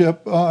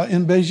leadership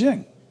in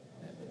Beijing?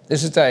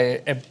 This is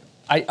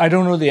I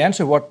don't know the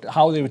answer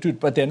how they would do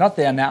it, but they're not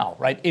there now,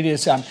 right? It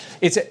is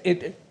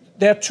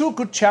there are two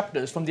good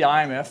chapters from the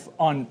IMF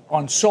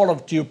on sort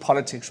of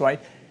geopolitics, right?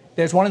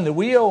 There's one in the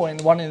WEO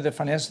and one in the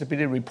Financial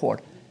Stability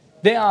Report.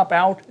 They are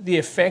about the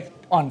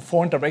effect on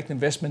foreign direct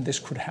investment this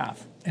could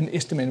have and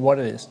estimate what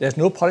it is. There's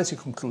no policy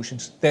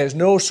conclusions. There's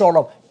no sort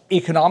of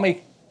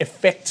economic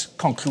effect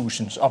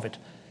conclusions of it.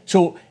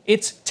 So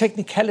it's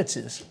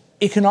technicalities.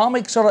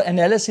 Economic sort of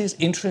analysis,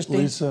 interesting,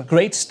 Lisa,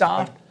 great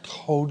start. I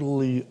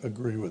totally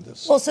agree with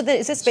this. Well, so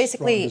is this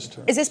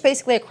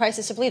basically a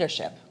crisis of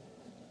leadership?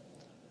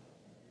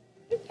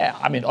 Yeah,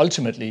 I mean,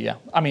 ultimately, yeah.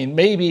 I mean,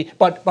 maybe,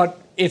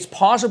 but it's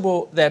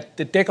possible that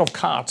the deck of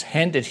cards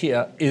handed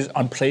here is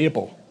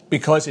unplayable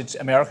because it's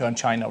America and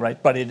China, right?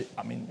 But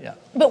yeah.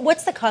 But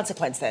what's the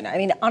consequence then? I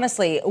mean,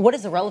 honestly, what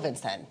is the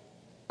relevance then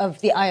of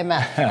the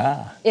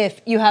IMF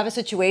if you have a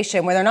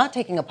situation where they're not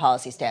taking a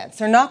policy stance,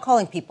 they're not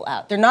calling people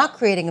out, they're not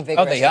creating a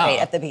vigorous debate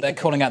at the beginning?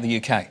 They're calling out the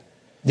UK.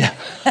 Yeah.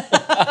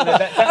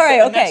 All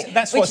right, okay.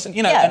 That's what's,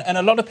 and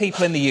a lot of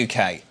people in the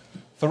UK,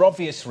 for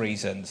obvious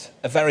reasons,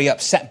 are very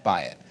upset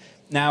by it.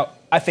 Now,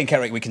 I think,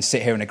 Eric, we can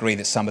sit here and agree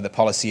that some of the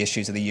policy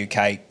issues of the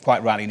UK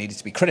quite rightly needed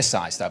to be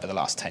criticised over the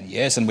last 10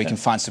 years, and we can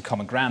find some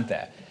common ground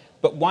there.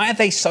 But why are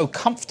they so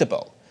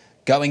comfortable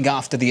going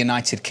after the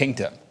United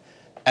Kingdom?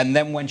 And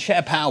then when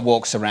Chair Powell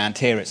walks around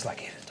here, it's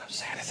like, don't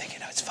say anything,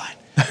 it's fine.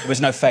 There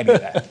was no failure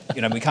there.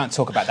 We can't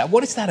talk about that.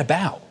 What is that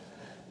about?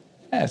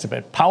 Yeah, it's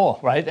about power,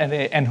 right?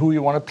 And who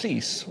you want to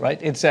please,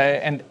 right? It's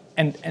and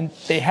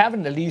they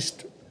haven't, at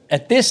least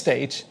at this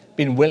stage,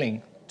 been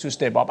willing to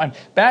step up.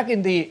 Back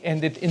in the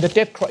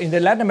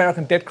Latin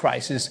American debt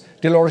crisis,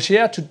 De La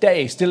Rochère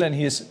today, still in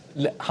his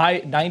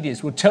high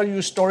 90s, would tell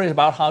you stories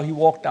about how he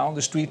walked down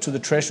the street to the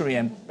Treasury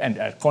and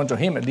according to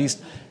him at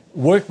least,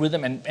 worked with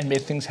them and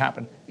made things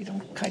happen. We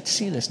don't quite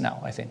see this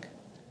now, I think.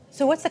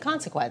 So what's the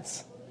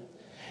consequence?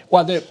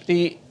 Well,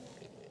 the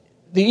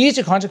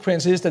easy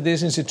consequence is that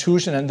this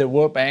institution and the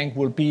World Bank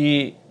will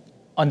be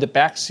on the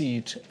back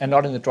seat and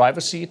not in the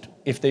driver's seat,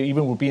 if they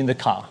even will be in the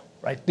car.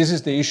 Right, this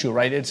is the issue,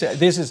 right?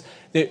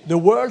 The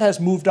world has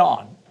moved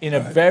on in a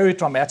very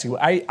dramatic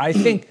way. I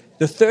think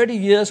the 30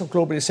 years of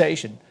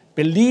globalization,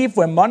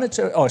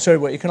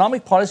 where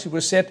economic policy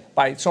was set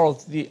by sort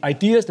of the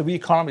ideas that we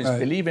economists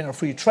believe in,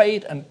 free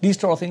trade and these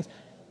sort of things,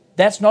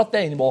 that's not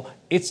there anymore.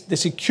 It's the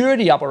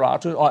security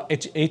apparatus or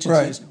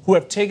agencies who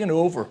have taken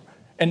over.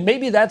 And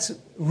maybe that's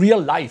real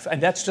life, and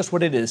that's just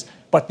what it is.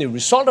 But the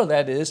result of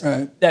that is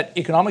that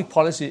economic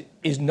policy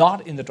is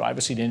not in the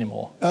driver's seat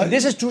anymore. And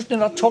this is just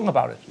not talking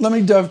about it. Let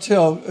me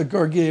dovetail.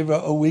 Gore gave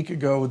a week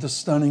ago with a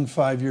stunning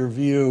 5-year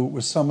view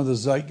with some of the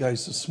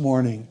zeitgeist this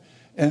morning,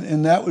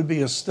 and that would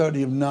be a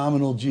study of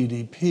nominal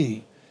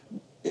GDP.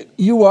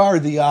 You are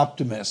the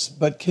optimist,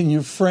 but can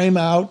you frame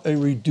out a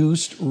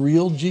reduced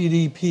real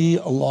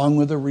GDP along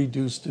with a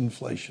reduced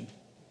inflation?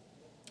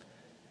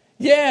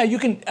 Yeah, you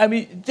can. I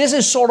mean, this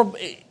is sort of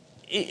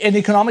an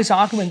economics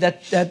argument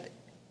that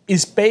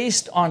is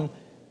based on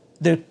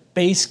the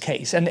base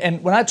case.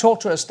 And when I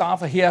talked to a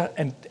staffer here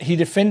and he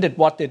defended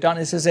what they've done,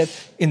 is that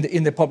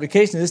in the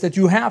publication is that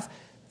you have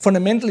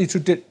fundamentally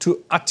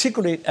to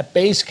articulate a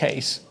base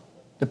case.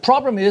 The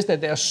problem is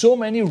that there are so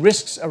many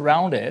risks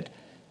around it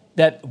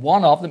that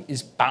one of them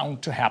is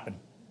bound to happen.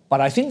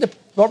 But I think the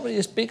problem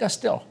is bigger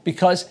still,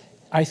 because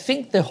I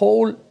think the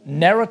whole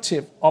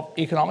narrative of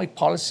economic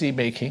policy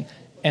making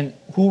and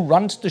who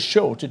runs the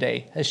show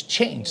today has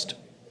changed,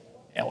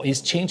 or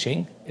is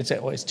changing.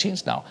 It's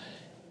changed now,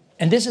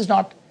 and this is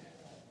not.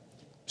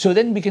 So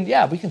then we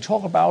can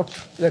talk about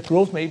the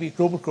growth. Maybe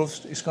global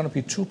growth is going to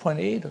be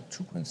 2.8 or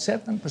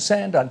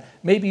 2.7%, and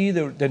maybe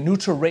the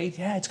neutral rate.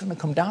 Yeah, it's going to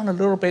come down a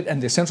little bit,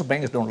 and the central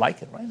bankers don't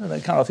like it, right? And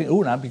they kind of think,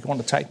 oh, now we're going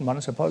to tighten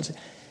monetary policy.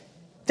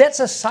 That's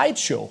a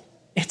sideshow.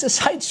 It's a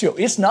sideshow.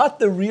 It's not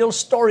the real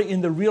story in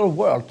the real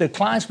world. The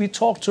clients we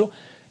talk to,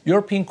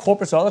 European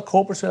corporates, other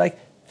corporates, are like,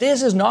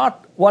 this is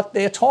not what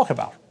they talk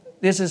about.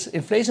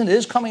 Inflation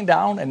is coming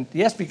down, and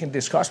yes, we can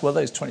discuss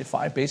whether it's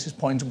 25 basis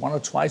points, one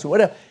or twice, or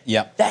whatever.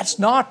 Yeah. That's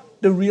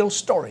not the real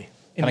story.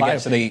 Can I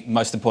get to the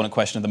most important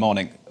question of the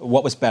morning?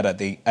 What was better,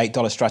 the $8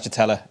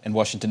 stracciatella in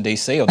Washington,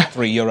 D.C., or the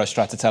 €3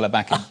 stracciatella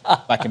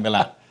back in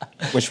Milan?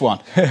 Which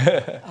one?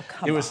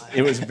 It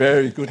was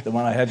very good, the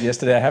one I had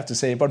yesterday, I have to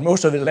say, but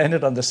most of it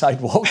landed on the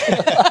sidewalk.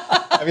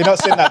 Have you not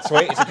seen that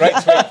tweet? It's a great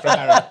tweet from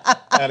Eric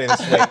earlier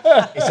this week.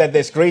 He said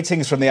this: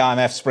 greetings from the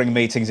IMF spring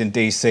meetings in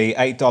DC,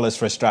 $8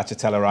 for a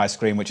stracciatella ice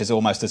cream, which is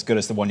almost as good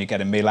as the one you get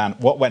in Milan.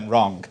 What went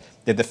wrong?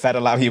 Did the Fed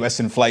allow US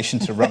inflation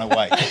to run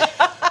away?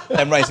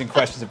 Them raising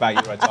questions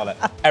about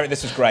Eurodollar. Eric,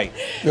 this was great.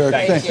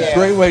 Thank you.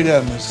 Great way to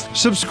end this.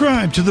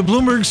 Subscribe to the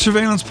Bloomberg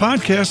Surveillance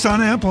Podcast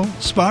on Apple,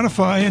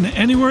 Spotify, and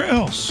anywhere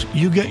else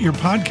you get your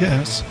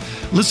podcasts.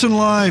 Listen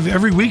live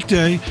every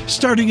weekday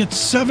starting at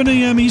 7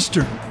 a.m.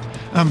 Eastern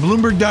on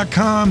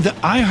Bloomberg.com, the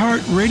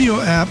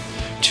iHeartRadio app,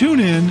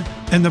 TuneIn,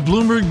 and the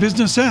Bloomberg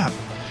Business app.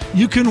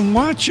 You can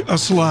watch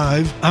us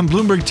live on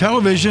Bloomberg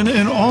Television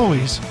and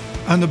always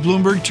on the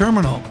Bloomberg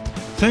Terminal.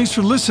 Thanks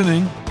for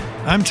listening.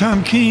 I'm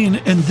Tom Keene,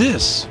 and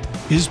this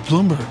is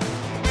Bloomberg.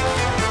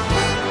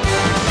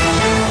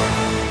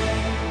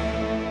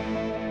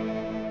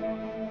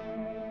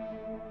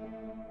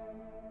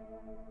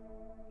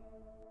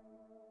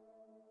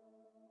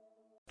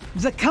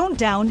 The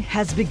countdown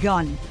has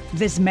begun.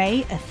 This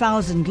May,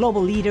 1,000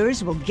 global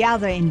leaders will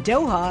gather in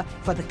Doha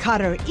for the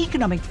Qatar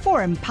Economic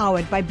Forum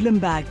powered by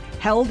Bloomberg,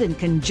 held in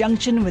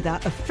conjunction with our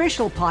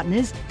official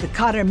partners, the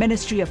Qatar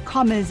Ministry of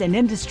Commerce and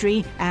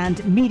Industry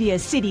and Media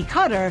City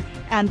Qatar,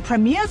 and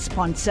premier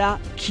sponsor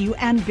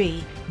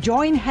QNB.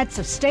 Join heads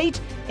of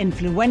state,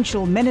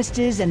 influential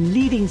ministers and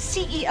leading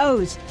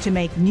CEOs to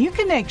make new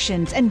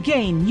connections and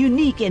gain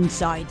unique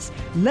insights.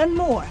 Learn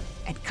more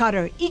at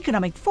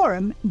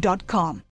QatarEconomicForum.com.